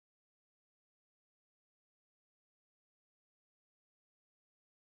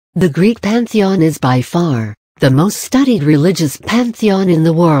The Greek pantheon is by far the most studied religious pantheon in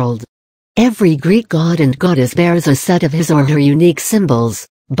the world. Every Greek god and goddess bears a set of his or her unique symbols,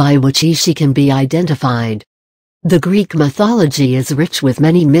 by which she can be identified. The Greek mythology is rich with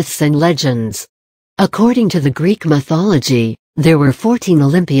many myths and legends. According to the Greek mythology, there were 14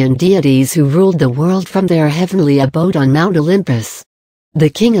 Olympian deities who ruled the world from their heavenly abode on Mount Olympus. The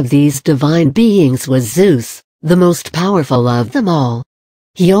king of these divine beings was Zeus, the most powerful of them all.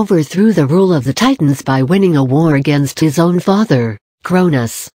 He overthrew the rule of the Titans by winning a war against his own father,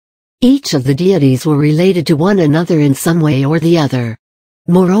 Cronus. Each of the deities were related to one another in some way or the other.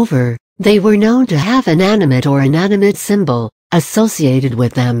 Moreover, they were known to have an animate or inanimate symbol associated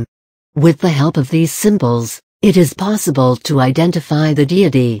with them. With the help of these symbols, it is possible to identify the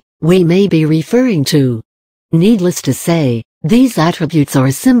deity we may be referring to. Needless to say, these attributes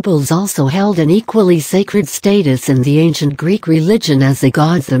or symbols also held an equally sacred status in the ancient Greek religion as the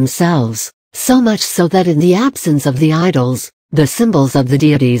gods themselves, so much so that in the absence of the idols, the symbols of the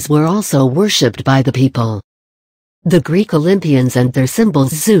deities were also worshipped by the people. The Greek Olympians and their symbols.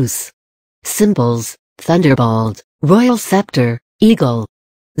 Zeus. Symbols: thunderbolt, royal scepter, eagle.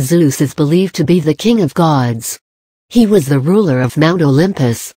 Zeus is believed to be the king of gods. He was the ruler of Mount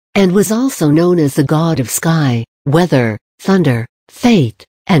Olympus, and was also known as the god of sky, weather, thunder, fate,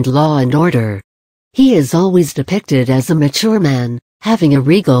 and law and order. He is always depicted as a mature man, having a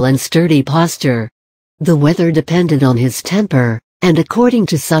regal and sturdy posture. The weather depended on his temper, and according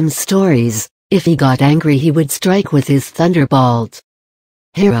to some stories, if he got angry he would strike with his thunderbolt.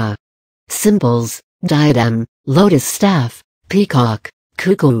 Hera. Symbols: diadem, lotus staff, peacock,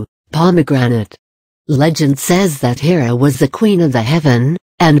 cuckoo, pomegranate. Legend says that Hera was the queen of the heaven,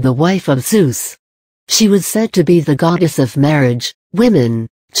 and the wife of Zeus. She was said to be the goddess of marriage, women,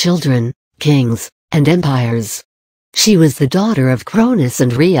 children, kings, and empires. She was the daughter of Cronus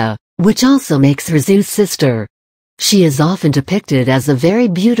and Rhea, which also makes her Zeus' sister. She is often depicted as a very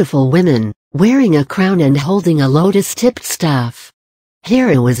beautiful woman, wearing a crown and holding a lotus-tipped staff.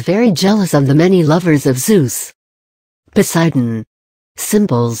 Hera was very jealous of the many lovers of Zeus. Poseidon.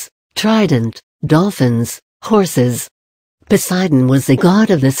 Symbols: trident, dolphins, horses. Poseidon was the god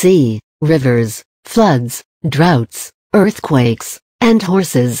of the sea, rivers, floods, droughts, earthquakes, and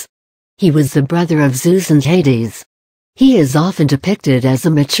horses. He was the brother of Zeus and Hades. He is often depicted as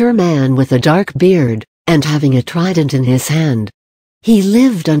a mature man with a dark beard, and having a trident in his hand. He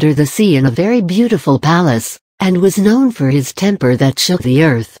lived under the sea in a very beautiful palace, and was known for his temper that shook the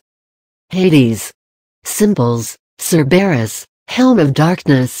earth. Hades. Symbols: Cerberus, helm of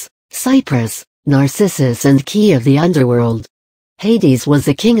darkness, cypress, Narcissus and key of the underworld. Hades was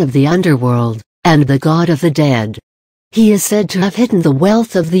the king of the underworld, and the god of the dead. He is said to have hidden the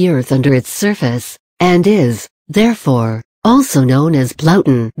wealth of the earth under its surface, and is, therefore, also known as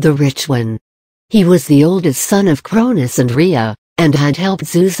Plouton, the Rich One. He was the oldest son of Cronus and Rhea, and had helped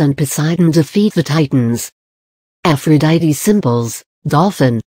Zeus and Poseidon defeat the Titans. Aphrodite. Symbols: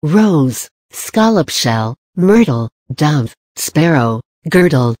 dolphin, rose, scallop shell, myrtle, dove, sparrow,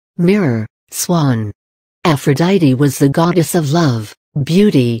 girdle, mirror, swan. Aphrodite was the goddess of love,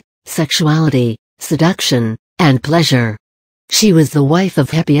 beauty, sexuality, seduction, and pleasure. She was the wife of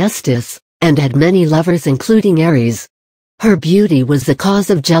Hephaestus, and had many lovers including Ares. Her beauty was the cause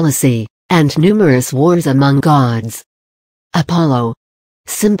of jealousy, and numerous wars among gods. Apollo.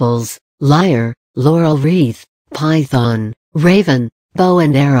 Symbols: lyre, laurel wreath, python, raven, bow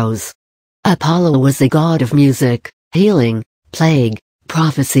and arrows. Apollo was the god of music, healing, plague,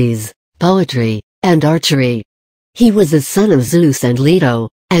 prophecies, poetry, and archery. He was the son of Zeus and Leto,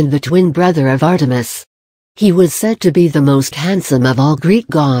 and the twin brother of Artemis. He was said to be the most handsome of all Greek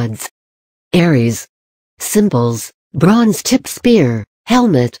gods. Ares. Symbols: bronze-tipped spear,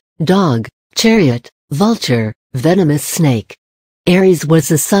 helmet, dog, chariot, vulture, venomous snake. Ares was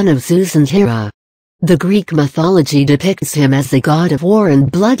the son of Zeus and Hera. The Greek mythology depicts him as the god of war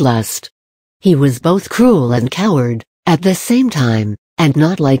and bloodlust. He was both cruel and coward, at the same time, and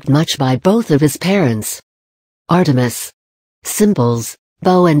not liked much by both of his parents. Artemis. Symbols: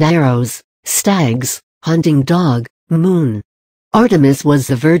 bow and arrows, stags, hunting dog, moon. Artemis was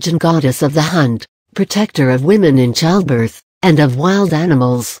the virgin goddess of the hunt, protector of women in childbirth, and of wild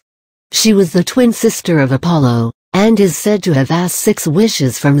animals. She was the twin sister of Apollo, and is said to have asked 6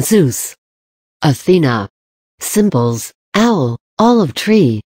 wishes from Zeus. Athena. Symbols: owl, olive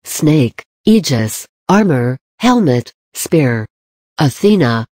tree, snake, aegis, armor, helmet, spear.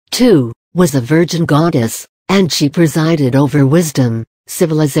 Athena, too, was a virgin goddess, and she presided over wisdom,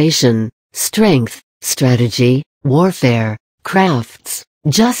 civilization, strength, strategy, warfare, crafts,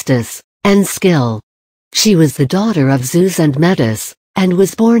 justice, and skill. She was the daughter of Zeus and Metis, and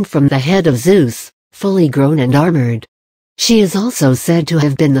was born from the head of Zeus, fully grown and armored. She is also said to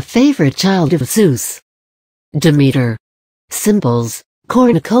have been the favorite child of Zeus. Demeter. Symbols: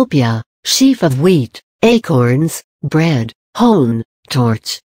 cornucopia, sheaf of wheat, acorns, bread, hone,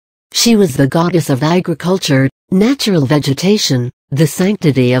 torch. She was the goddess of agriculture, natural vegetation, the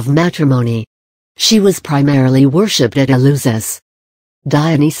sanctity of matrimony. She was primarily worshipped at Eleusis.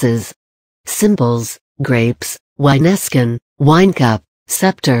 Dionysus. Symbols: grapes, wineskin, winecup,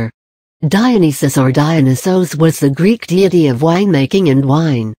 scepter. Dionysus or Dionysos was the Greek deity of winemaking and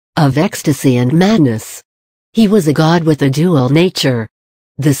wine, of ecstasy and madness. He was a god with a dual nature.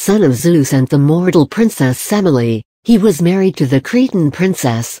 The son of Zeus and the mortal princess Semele, he was married to the Cretan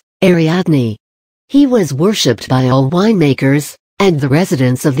princess, Ariadne. He was worshipped by all winemakers, and the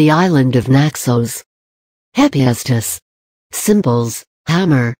residents of the island of Naxos. Hephaestus. Symbols: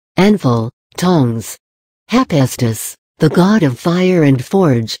 hammer, anvil, tongs. Hephaestus, the god of fire and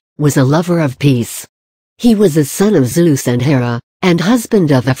forge, was a lover of peace. He was a son of Zeus and Hera, and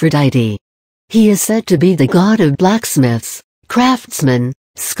husband of Aphrodite. He is said to be the god of blacksmiths, craftsmen,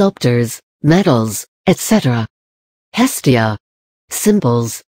 sculptors, metals, etc. Hestia.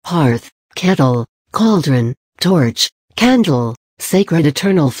 Symbols: hearth, kettle, cauldron, torch, candle, sacred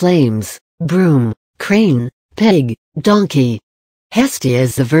eternal flames, broom, crane, pig, donkey. Hestia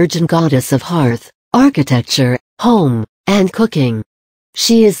is the virgin goddess of hearth, architecture, home, and cooking.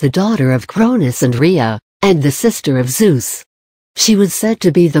 She is the daughter of Cronus and Rhea, and the sister of Zeus. She was said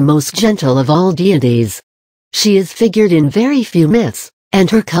to be the most gentle of all deities. She is figured in very few myths, and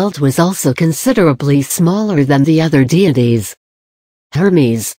her cult was also considerably smaller than the other deities.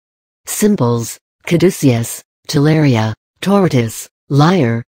 Hermes. Symbols: caduceus, teleria, tortoise,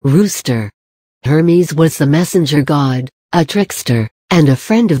 lyre, rooster. Hermes was the messenger god, a trickster, and a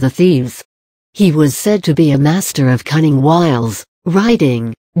friend of the thieves. He was said to be a master of cunning wiles,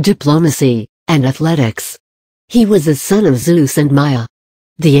 writing, diplomacy, and athletics. He was a son of Zeus and Maia.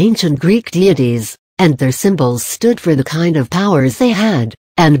 The ancient Greek deities, and their symbols stood for the kind of powers they had,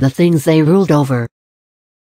 and the things they ruled over.